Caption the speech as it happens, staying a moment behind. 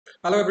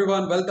Hello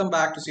everyone, welcome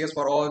back to CS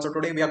for All. So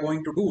today we are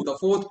going to do the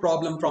fourth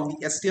problem from the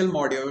STL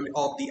module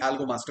of the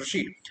AlgoMaster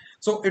sheet.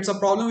 So it's a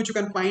problem which you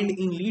can find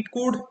in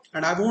Leetcode,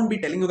 and I won't be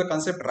telling you the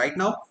concept right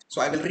now.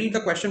 So I will read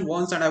the question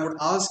once and I would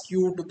ask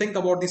you to think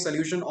about the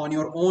solution on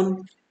your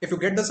own. If you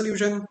get the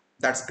solution,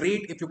 that's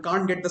great. If you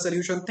can't get the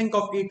solution, think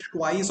of it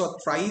twice or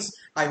thrice.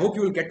 I hope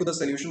you will get to the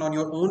solution on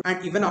your own,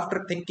 and even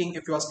after thinking,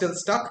 if you are still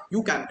stuck,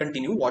 you can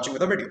continue watching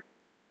with the video.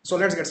 So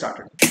let's get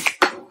started.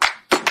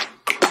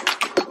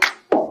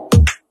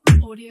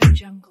 Audio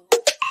Jungle.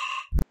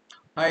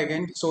 Hi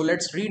again. So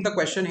let's read the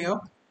question here.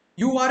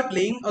 You are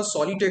playing a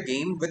solitaire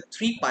game with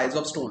three piles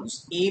of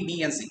stones, A,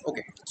 B, and C.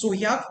 Okay. So we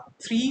have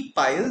three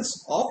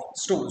piles of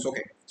stones.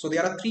 Okay. So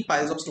there are three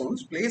piles of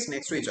stones placed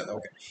next to each other.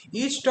 Okay.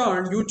 Each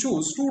turn you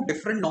choose two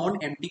different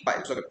non-empty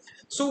piles. Okay.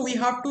 So we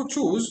have to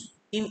choose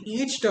in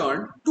each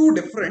turn two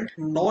different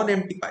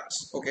non-empty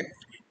piles. Okay.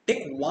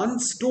 Take one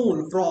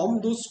stone from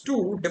those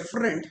two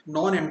different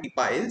non-empty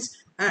piles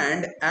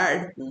and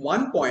add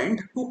 1 point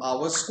to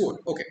our score.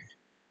 Okay.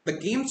 The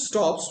game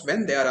stops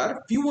when there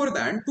are fewer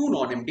than two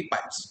non-empty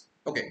piles.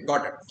 Okay,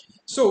 got it.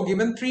 So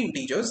given three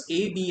integers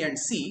A, B, and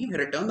C,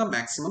 return the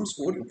maximum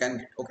score you can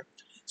get. Okay.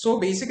 So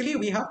basically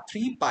we have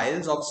three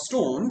piles of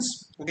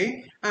stones,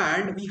 okay,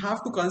 and we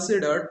have to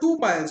consider two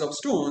piles of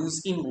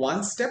stones in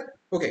one step.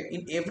 Okay,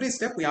 in every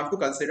step we have to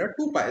consider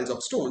two piles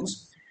of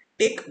stones.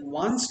 Take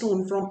one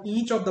stone from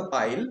each of the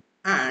pile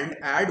and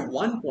add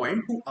 1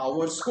 point to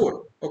our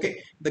score.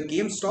 Okay, the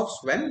game stops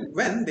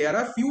when there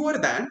are fewer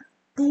than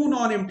two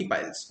non-empty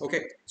piles.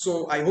 Okay,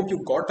 so I hope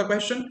you got the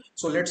question.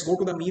 So let's go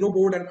to the Miro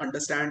board and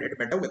understand it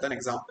better with an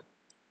example.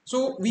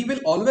 So we will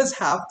always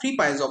have three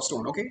piles of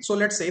stone. Okay, so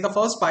let's say the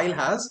first pile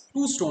has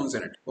two stones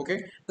in it.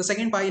 Okay, the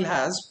second pile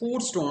has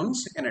four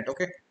stones in it.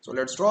 Okay, so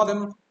let's draw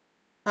them,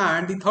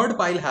 and the third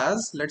pile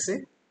has, let's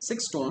say,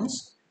 six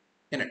stones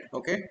in it.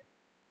 Okay,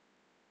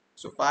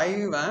 so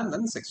 5 and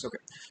then 6. Okay,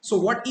 so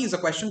what is the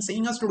question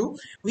saying us to do?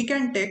 We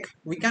can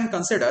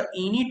consider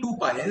any two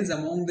piles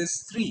among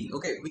these three.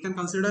 Okay, we can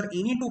consider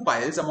any two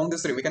piles among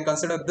these three. We can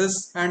consider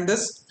this and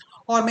this,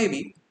 or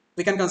maybe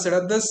we can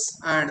consider this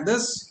and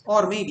this,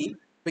 or maybe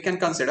we can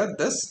consider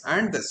this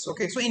and this.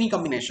 Okay, so any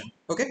combination.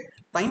 Okay,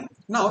 fine.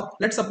 Now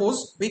let's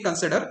suppose we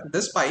consider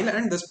this pile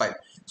and this pile.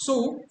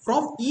 So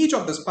from each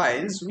of these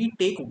piles we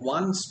take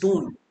one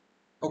stone.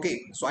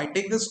 Okay, so I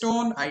take this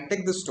stone, I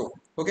take this stone.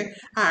 Okay,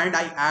 and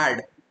I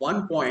add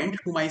 1 point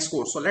to my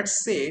score. So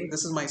let's say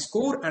this is my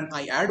score and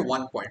I add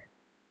 1 point.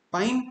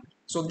 Fine.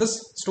 So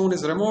this stone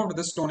is removed,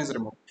 this stone is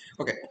removed.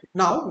 Okay,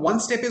 now one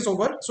step is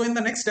over. So in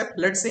the next step,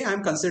 let's say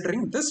I'm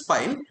considering this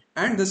pile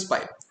and this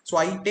pile. So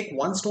I take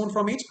one stone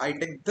from each, I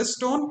take this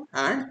stone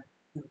and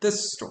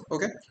this stone.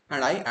 Okay,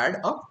 and I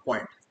add a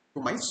point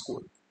to my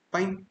score.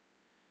 Fine.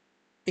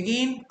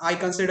 Again, I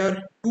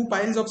consider two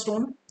piles of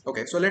stone.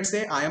 Okay, so let's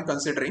say I am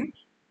considering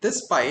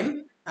this pile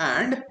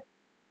and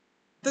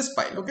this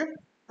pile. Okay,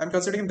 I'm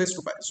considering this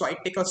two piles. So I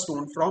take a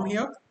stone from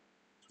here,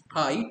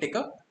 I take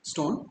a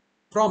stone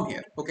from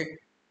here. Okay,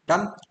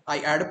 done. I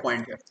add a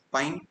point here.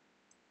 Fine.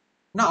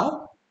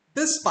 Now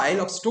this pile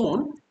of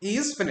stone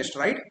is finished,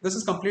 right? This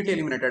is completely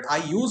eliminated.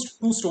 I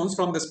used two stones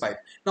from this pile.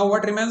 Now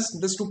what remains?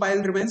 This two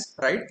pile remains,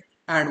 right?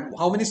 And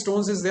how many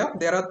stones is there?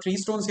 There are three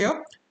stones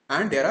here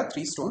and there are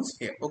three stones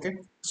here. Okay,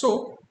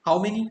 so how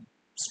many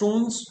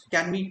stones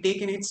can we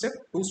take in each step?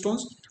 Two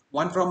stones.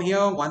 One from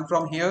here, one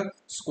from here,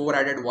 score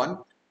added 1.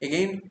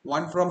 Again,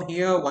 one from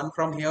here, one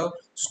from here,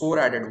 score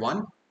added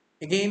 1.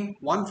 Again,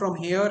 one from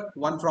here,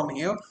 one from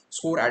here,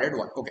 score added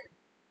 1. Okay,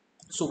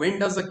 so when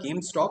does the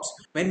game stops?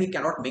 When we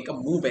cannot make a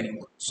move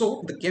anymore.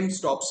 So the game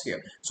stops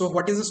here. So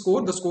what is the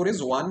score? The score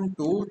is 1,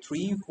 2,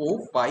 3,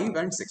 4, 5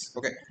 and 6.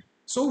 Okay,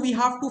 so we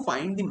have to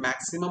find the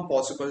maximum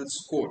possible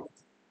score.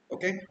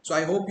 Okay, so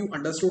I hope you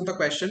understood the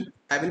question.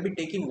 I will be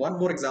taking one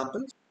more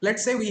example.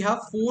 Let's say we have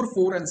 4,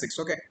 4 and 6.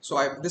 Okay, so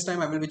this time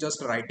I will be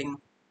just writing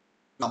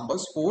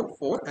numbers 4,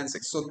 4 and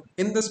 6. So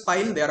in this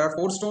pile there are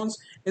 4 stones,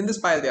 in this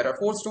pile there are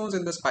 4 stones,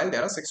 in this pile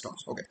there are 6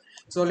 stones. Okay,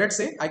 so let's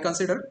say I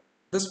consider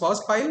this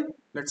first pile,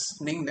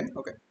 let's name them.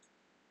 Okay,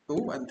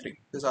 2 and 3,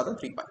 these are the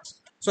three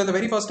piles. So in the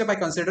very first step I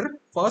consider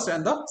first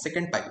and the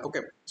second pile.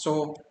 Okay,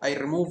 so I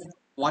remove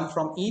one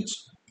from each.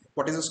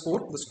 What is the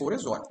score? The score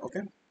is 1.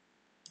 Okay,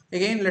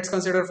 again let's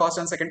consider first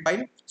and second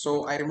pile.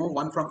 So I remove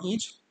one from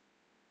each.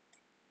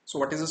 So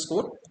what is the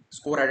score?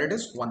 Score added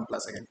is 1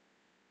 plus.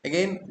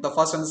 Again the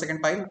first and the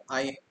second pile,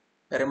 I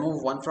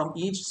remove one from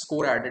each,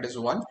 score added is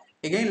 1.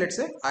 Again let's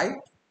say I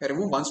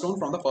remove one stone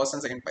from the first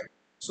and second pile.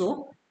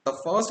 So the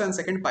first and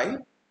second pile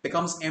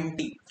becomes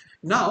empty.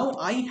 Now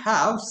I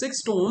have 6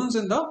 stones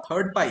in the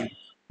third pile.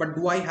 But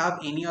do I have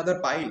any other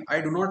pile?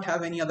 I do not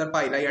have any other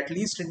pile. I at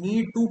least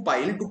need 2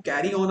 pile to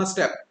carry on a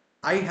step.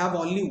 I have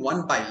only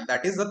one pile,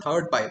 that is the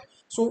third pile.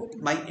 So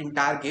my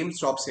entire game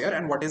stops here.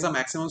 And what is the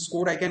maximum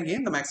score I can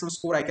gain? The maximum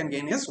score I can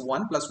gain is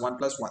 1 plus 1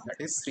 plus 1,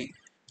 that is 3.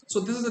 So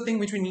this is the thing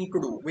which we need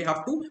to do. We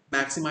have to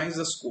maximize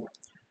the score.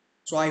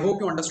 So I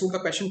hope you understood the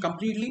question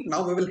completely.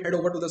 Now we will head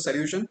over to the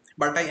solution,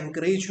 but I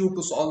encourage you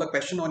to solve the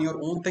question on your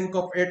own. Think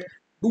of it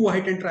do a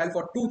hit and trial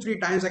for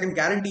 2-3 times. I can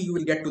guarantee you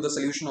will get to the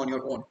solution on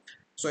your own.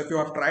 So if you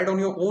have tried on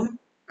your own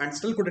and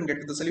still couldn't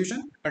get to the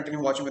solution,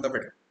 continue watching with the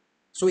video.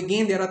 So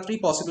again, there are three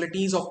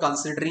possibilities of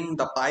considering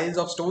the piles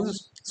of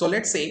stones. So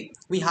let's say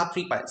we have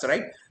three piles,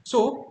 right?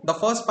 So the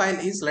first pile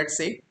is, let's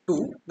say,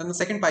 2, then the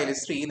second pile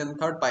is 3, then the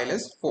third pile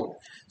is 4.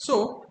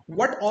 So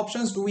what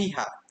options do we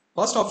have?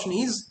 First option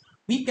is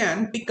we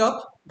can pick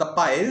up the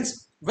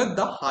piles with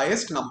the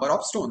highest number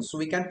of stones. So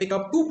we can pick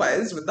up two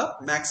piles with the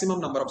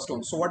maximum number of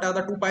stones. So what are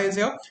the two piles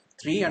here?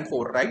 3 and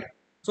 4, right?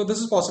 So this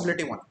is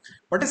possibility 1.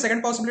 What is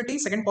second possibility?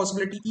 Second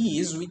possibility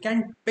is we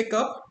can pick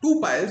up two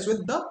piles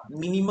with the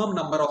minimum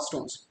number of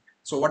stones.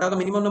 So what are the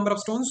minimum number of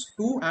stones?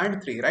 2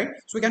 and 3, right?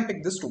 So we can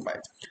pick this two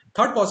piles.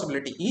 Third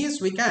possibility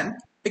is we can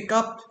pick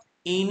up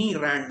any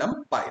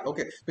random pile.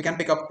 Okay, we can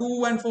pick up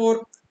 2 and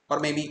 4, or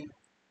maybe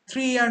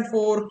 3 and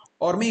 4,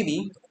 or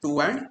maybe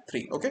 2 and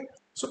 3. Okay,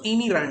 so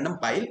any random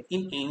pile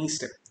in any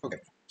step. Okay,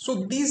 so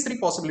these three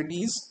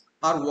possibilities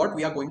are what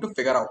we are going to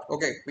figure out.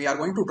 Okay, we are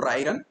going to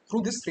dry run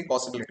through these three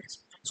possibilities.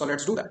 So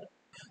let's do that.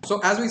 So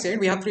as we said,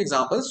 we have three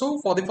examples. So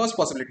for the first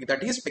possibility,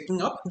 that is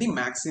picking up the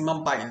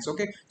maximum piles.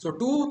 Okay, so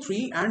 2,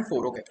 3 and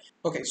 4.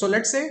 Okay, so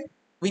let's say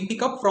we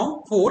pick up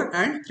from 4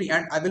 and 3,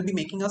 and I will be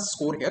making a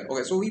score here.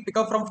 Okay, so we pick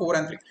up from 4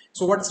 and 3.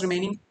 So what's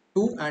remaining?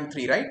 2 and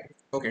 3, right?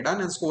 Okay,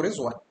 done, and score is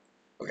 1.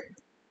 Okay,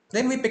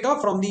 then we pick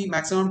up from the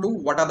maximum 2.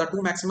 What are the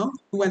two maximum?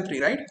 2 and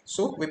 3, right?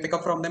 So we pick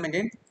up from them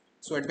again.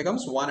 So it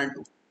becomes 1 and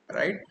 2,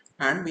 right?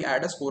 And we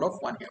add a score of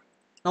 1 here.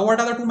 Now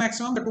what are the two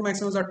maximum? The two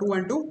maximums are 2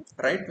 and 2,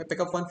 right? We pick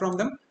up 1 from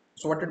them.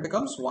 So what it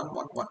becomes? 1,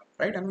 1, 1,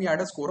 right? And we add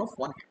a score of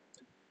 1 here.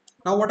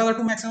 Now what are the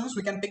two maximums?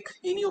 We can pick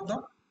any of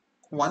the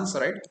ones,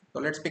 right? So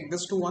let's pick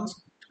this two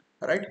ones,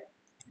 right?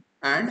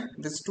 And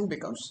this 2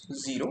 becomes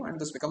 0 and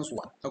this becomes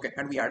 1. Okay,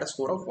 and we add a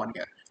score of 1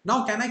 here.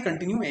 Now can I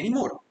continue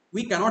anymore?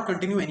 We cannot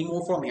continue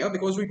anymore from here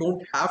because we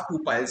don't have two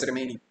piles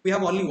remaining. We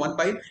have only one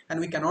pile and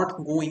we cannot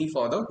go any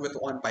further with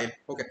one pile.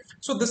 Okay,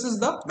 so this is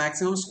the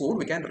maximum score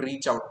we can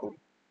reach out to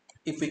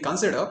if we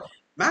consider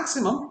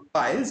maximum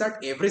piles at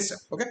every step.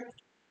 Okay,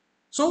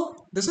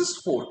 so this is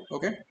 4.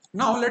 Okay,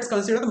 now let's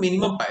consider the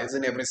minimum piles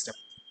in every step.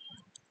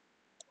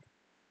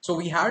 So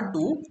we had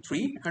 2,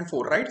 3 and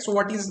 4, right? So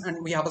what is, and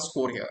we have a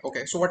score here.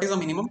 Okay, so what is the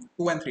minimum?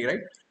 2 and 3, right?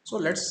 So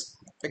let's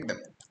pick them.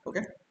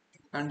 Okay,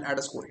 and add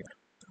a score here.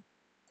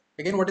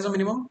 Again, what is the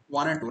minimum?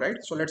 1 and 2, right?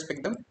 So let's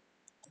pick them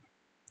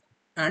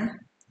and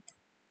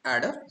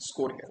add a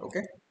score here.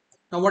 Okay,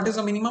 now what is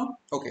the minimum?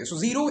 Okay, so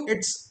 0,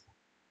 it's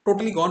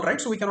totally gone, right?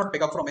 So we cannot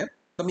pick up from here.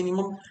 The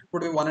minimum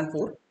would be 1 and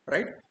 4,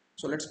 right?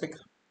 So let's pick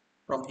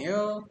from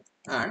here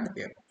and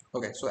here.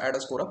 Okay, so add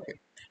a score up here.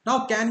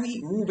 Now can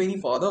we move any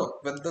further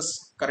with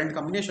this current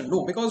combination?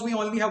 No, because we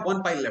only have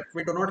one pile left.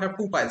 We do not have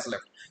two piles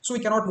left, so we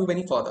cannot move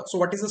any further. So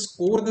what is the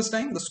score this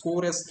time? The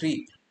score is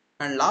 3,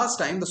 and last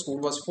time the score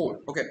was 4.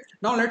 Okay,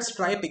 now let's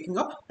try picking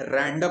up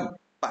random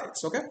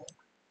piles. Okay,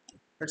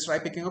 let's try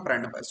picking up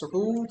random piles. So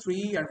 2,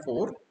 3 and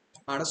 4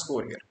 and a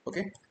score here.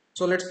 Okay,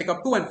 so let's pick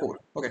up 2 and 4.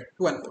 Okay,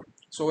 2 and 4,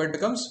 so it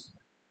becomes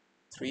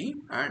 3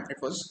 and it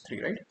was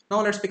 3, right?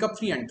 Now let's pick up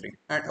 3 and 3,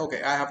 and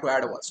okay, I have to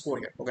add a score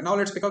here. Okay, now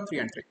let's pick up 3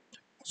 and 3.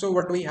 So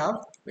what do we have?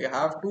 We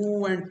have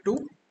 2 and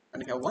 2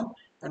 and we have 1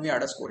 and we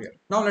add a score here.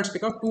 Now let's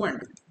pick up 2 and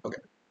 2. Okay,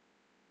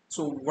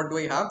 so what do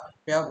we have?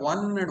 We have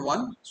 1 and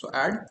 1, so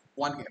add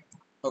 1 here.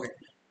 Okay,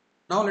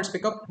 now let's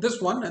pick up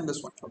this one and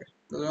this one. Okay,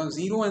 so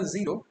 0 and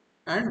 0,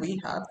 and we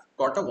have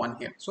got a 1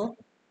 here. So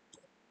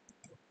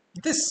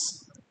this,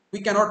 we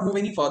cannot move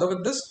any further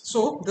with this,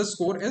 so this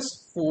score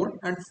is 4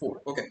 and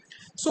 4. Okay,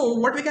 so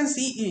what we can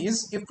see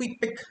is if we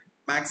pick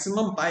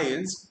maximum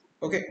piles,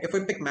 okay, if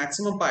we pick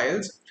maximum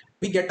piles,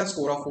 we get a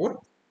score of 4,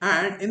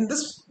 and in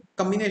this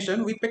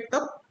combination we picked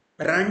up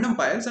random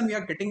piles and we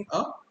are getting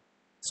a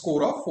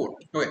score of 4.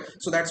 Okay,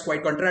 so that's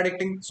quite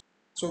contradicting.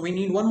 So we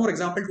need one more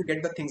example to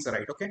get the things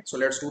right. Okay, so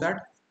let's do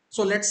that.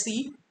 So let's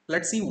see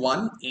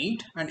 1,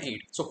 8 and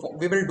 8. So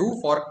we will do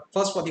for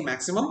first for the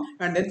maximum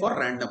and then for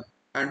random,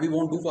 and we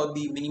won't do for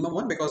the minimum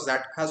one because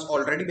that has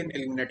already been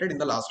eliminated in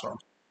the last round.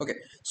 Okay,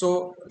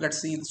 so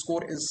let's see, the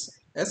score is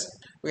S.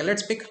 Okay,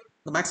 let's pick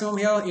the maximum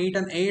here, 8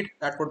 and 8,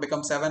 that would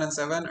become 7 and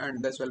 7,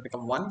 and this will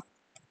become 1.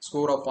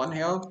 Score of 1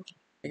 here.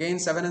 Again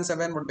 7 and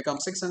 7 would become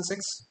 6 and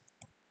 6.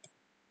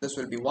 This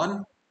will be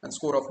 1, and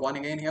score of 1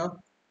 again here.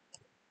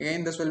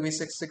 Again this will be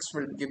 6, 6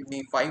 will give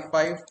me 5,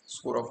 5,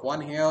 score of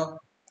 1 here.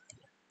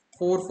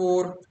 4,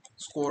 4,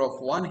 score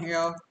of 1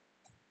 here.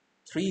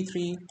 3,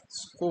 3,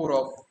 score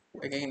of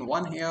again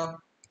 1 here.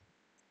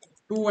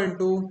 2 and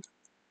 2,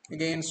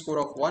 again score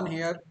of 1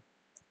 here.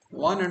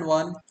 1 and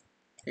 1,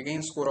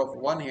 again score of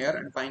 1 here,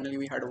 and finally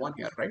we had 1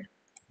 here, right?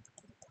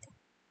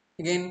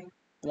 Again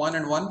 1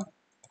 and 1,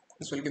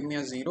 this will give me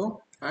a 0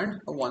 and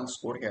a 1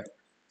 score here.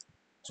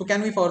 So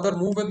can we further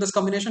move with this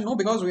combination? No,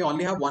 because we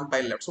only have one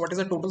pile left. So what is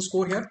the total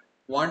score here?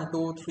 1,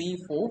 2,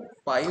 3, 4,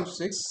 5,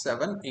 6,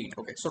 7, 8.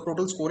 Okay, so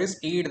total score is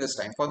 8 this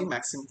time for the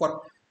maximum,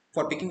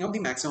 for picking up the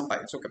maximum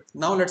piles. Okay,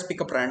 now let's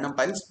pick up random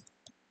piles.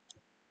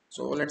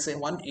 So let's say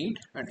 1, 8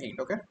 and 8.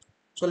 Okay,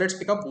 so let's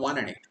pick up 1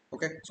 and 8.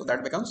 Okay, so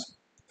that becomes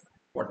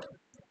what?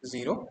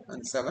 0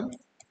 and 7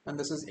 and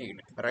this is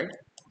 8, right?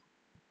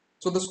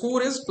 So the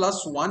score is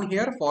 +1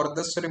 here for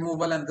this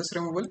removal and this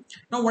removal.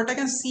 Now what I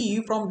can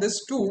see from these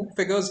two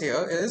figures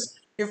here is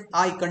if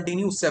I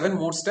continue 7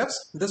 more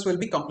steps, this will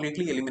be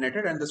completely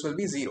eliminated and this will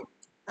be 0.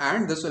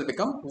 And this will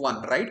become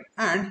 1, right?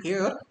 And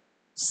here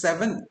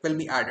 7 will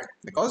be added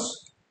because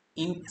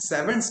in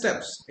 7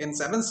 steps,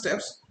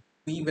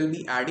 we will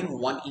be adding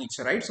 1 each,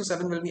 right? So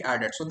 7 will be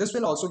added. So this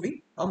will also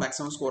be a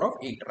maximum score of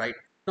 8, right?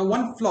 Now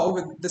one flaw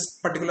with this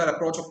particular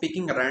approach of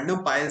picking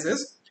random piles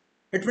is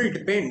it will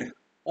depend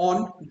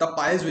on the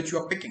piles which you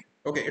are picking.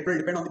 Okay, it will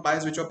depend on the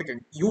piles which you are picking.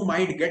 You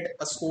might get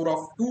a score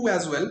of 2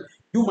 as well.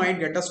 You might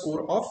get a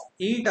score of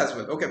 8 as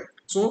well. Okay,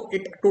 so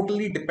it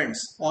totally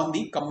depends on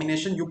the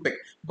combination you pick.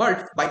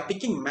 But by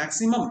picking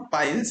maximum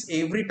piles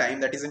every time,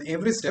 that is in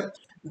every step,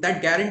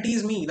 that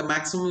guarantees me the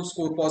maximum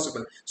score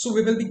possible. So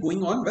we will be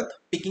going on with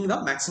picking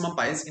the maximum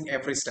piles in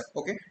every step.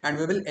 Okay, and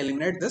we will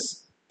eliminate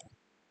this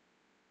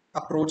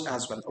approach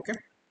as well. Okay,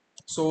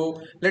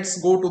 so let's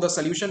go to the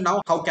solution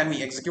now. How can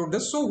we execute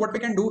this? So what we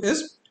can do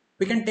is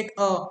we can take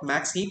a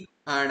max heap,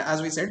 and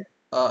as we said,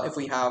 if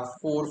we have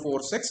 4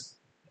 4 6,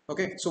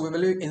 okay, so we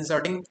will be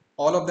inserting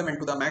all of them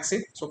into the max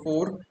heap. So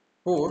 4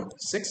 4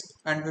 6,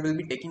 and we will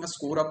be taking a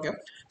score up here.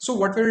 So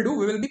what we will do,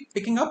 we will be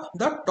picking up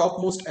the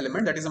topmost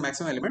element, that is the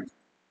maximum element.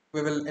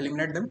 We will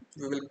eliminate them.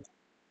 We will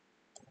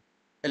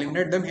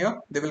eliminate them here.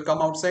 They will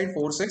come outside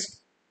 4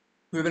 6.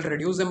 We will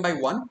reduce them by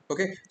 1.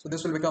 Okay, so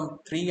this will become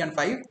 3 and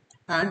 5,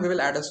 and we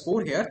will add a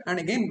score here, and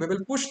again we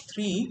will push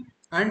 3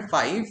 and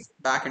 5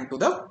 back into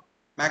the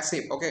max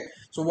heap. Okay,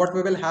 so what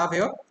we will have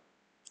here,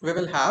 we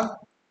will have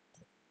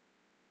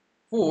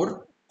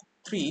 4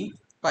 3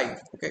 5.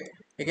 Okay,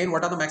 again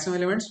what are the maximum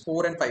elements?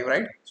 4 and 5,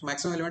 right? So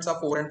maximum elements are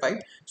 4 and 5,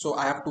 so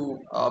I have to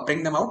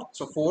bring them out.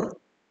 So 4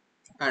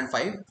 and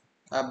 5,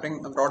 I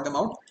brought them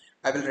out.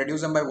 I will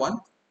reduce them by 1.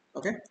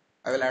 Okay,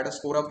 I will add a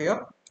score up here,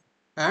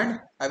 and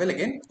I will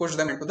again push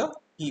them into the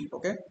heap.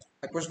 Okay,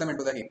 I push them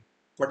into the heap.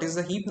 What is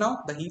the heap now?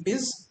 The heap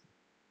is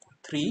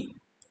 3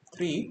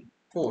 3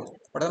 4.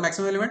 What are the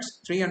maximum elements?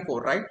 3 and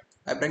 4, right?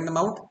 I bring them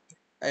out.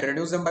 I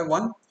reduce them by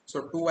 1.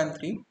 So 2 and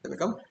 3 they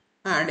become,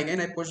 and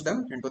again I push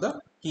them into the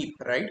heap,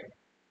 right?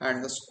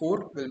 And the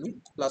score will be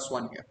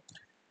 +1 here.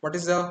 What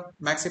is the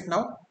max heap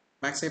now?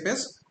 Max heap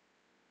is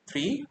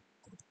 3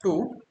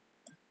 2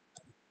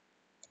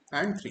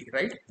 and 3,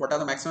 right? What are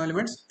the maximum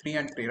elements? 3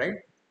 and 3, right?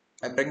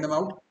 I bring them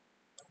out.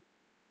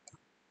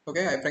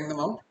 Okay, I bring them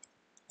out.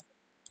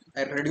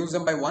 I reduce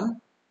them by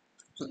 1.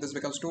 So this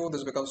becomes 2,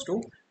 this becomes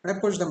 2, and I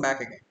push them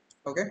back again.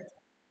 Okay,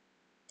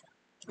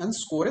 and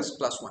score is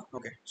 +1.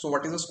 Okay, so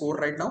what is the score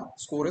right now?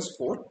 Score is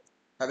 4.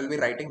 I will be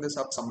writing this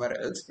up somewhere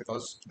else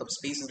because the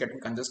space is getting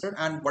congested.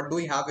 And what do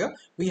we have here?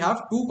 We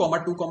have 2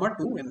 comma 2 comma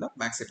 2 in the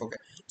max heap. Okay,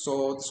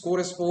 so the score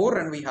is 4,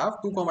 and we have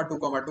 2 comma 2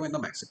 comma 2 in the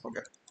max heap.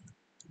 Okay,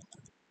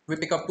 we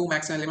pick up 2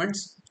 maximum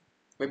elements,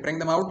 we bring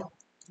them out,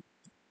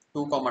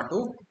 2 comma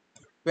 2,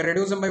 we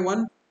reduce them by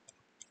 1,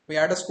 we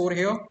add a score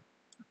here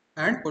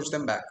and push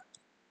them back.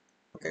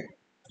 Okay,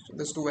 so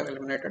these two were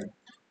eliminated.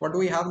 What do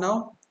we have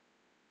now?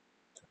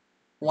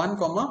 1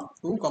 comma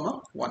 2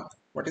 comma 1.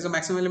 What is the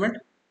maximum element?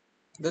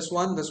 This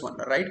one,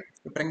 right?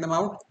 We bring them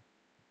out,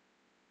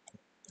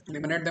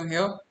 eliminate them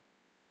here.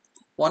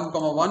 1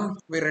 comma 1,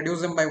 we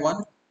reduce them by 1,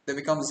 they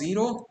become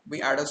 0.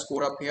 We add a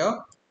score up here,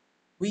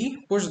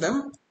 we push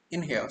them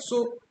in here.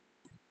 So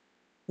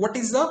what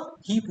is the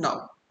heap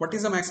now? What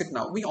is the max heap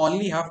now? We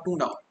only have 2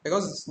 now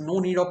because no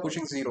need of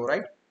pushing 0,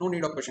 right? No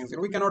need of pushing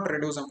 0. We cannot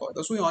reduce them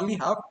further. So we only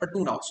have a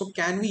 2 now. So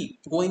can we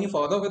go any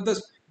further with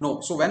this? No.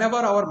 So whenever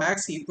our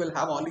max heap will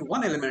have only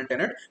one element in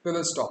it, we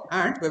will stop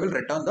and we will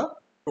return the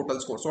total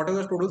score. So what is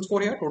the total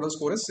score here? Total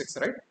score is 6,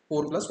 right?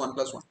 4 plus 1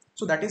 plus 1.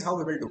 So that is how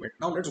we will do it.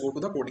 Now let's go to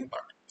the coding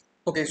part.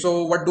 Okay,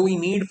 so what do we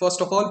need? First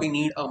of all, we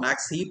need a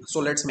max heap. So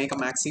let's make a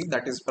max heap,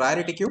 that is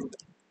priority queue.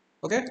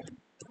 Okay,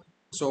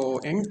 so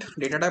int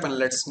data type, and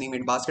let's name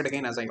it basket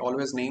again, as I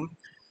always name.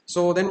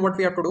 So then what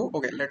we have to do?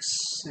 Okay,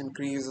 let's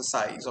increase the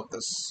size of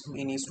this.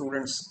 Many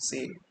students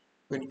say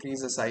to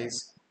increase the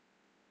size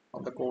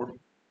of the code.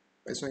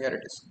 Okay, so here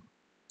it is.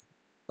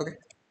 Okay,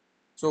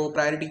 so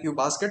priority queue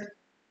basket.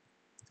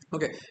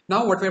 Okay,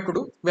 now what we have to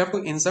do? We have to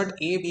insert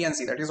A, B, and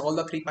C, that is all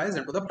the 3 piles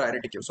into the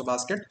priority queue. So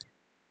basket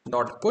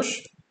dot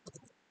push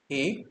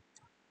A,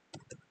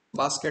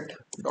 basket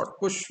dot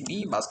push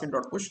B, basket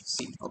dot push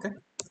C. Okay,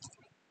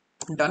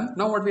 done.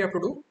 Now what we have to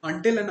do?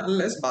 Until and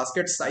unless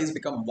basket size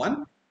become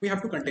 1, we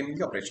have to continue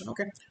the operation.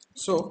 Okay,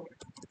 so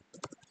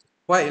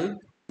while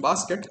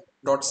basket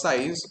dot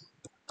size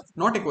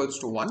not equals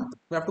to 1,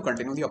 we have to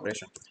continue the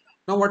operation.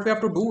 Now what we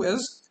have to do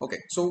is, okay,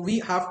 so we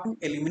have to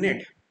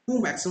eliminate 2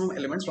 maximum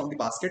elements from the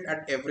basket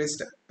at every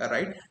step,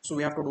 right? So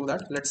we have to do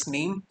that. Let's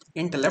name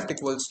int left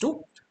equals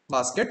to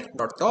basket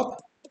dot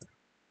top,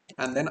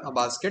 and then a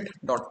basket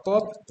dot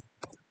pop.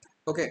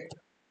 Okay,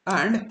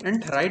 and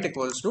int right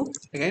equals to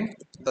again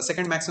the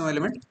second maximum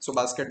element, so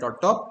basket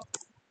dot top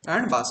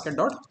and basket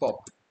dot pop,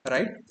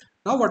 right?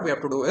 Now what we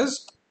have to do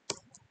is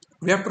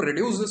we have to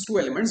reduce these 2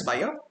 elements by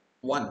a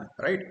 1,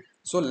 right?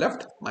 So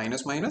left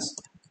minus minus,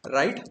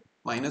 right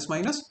minus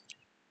minus,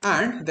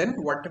 And then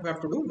what we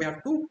have to do, we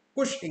have to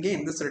push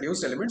again this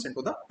reduced elements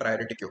into the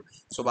priority queue.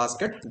 So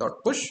basket dot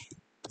push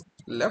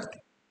left,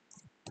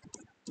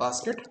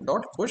 basket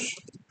dot push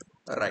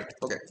right.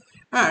 Okay,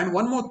 and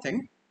one more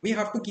thing, we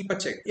have to keep a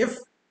check. If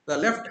the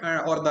left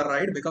or the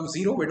right becomes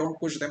 0, we don't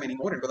push them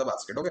anymore into the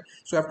basket. Okay,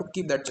 so you have to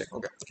keep that check.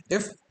 Okay,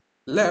 if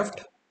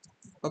left,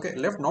 okay,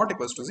 left not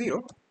equals to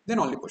 0, then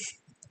only push.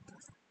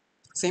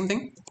 Same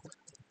thing,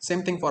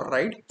 same thing for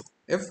right.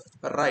 If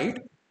right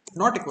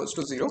not equals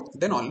to 0,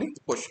 then only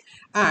push.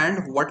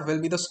 And what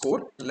will be the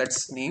score?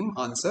 Let's name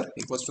answer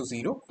equals to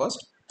 0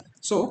 first.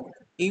 So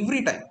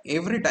every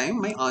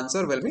time my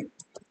answer will be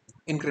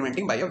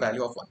incrementing by a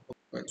value of 1.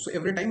 Okay, so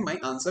every time my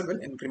answer will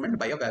increment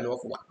by a value of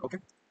 1. Okay,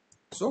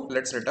 so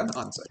let's return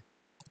answer.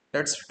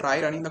 Let's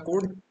try running the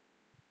code.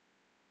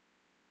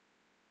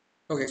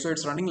 Okay, so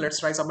it's running. Let's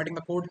try submitting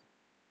the code.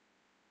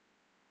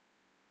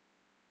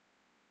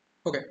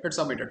 Okay, it's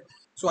submitted.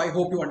 So I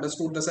hope you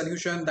understood the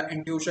solution, the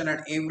intuition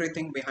and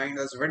everything behind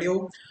this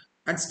video.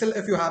 And still,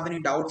 if you have any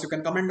doubts, you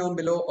can comment down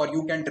below, or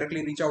you can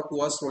directly reach out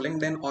to us through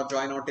LinkedIn or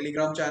join our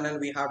Telegram channel.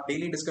 We have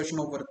daily discussion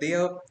over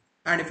there.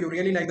 And if you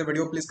really like the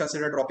video, please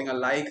consider dropping a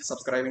like,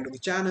 subscribing to the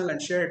channel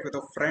and share it with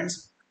your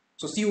friends.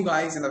 So see you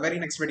guys in the very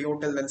next video.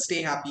 Till then,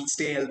 stay happy,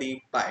 stay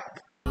healthy. Bye.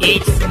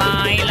 It's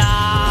my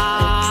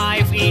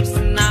life, it's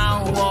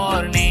now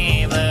or never.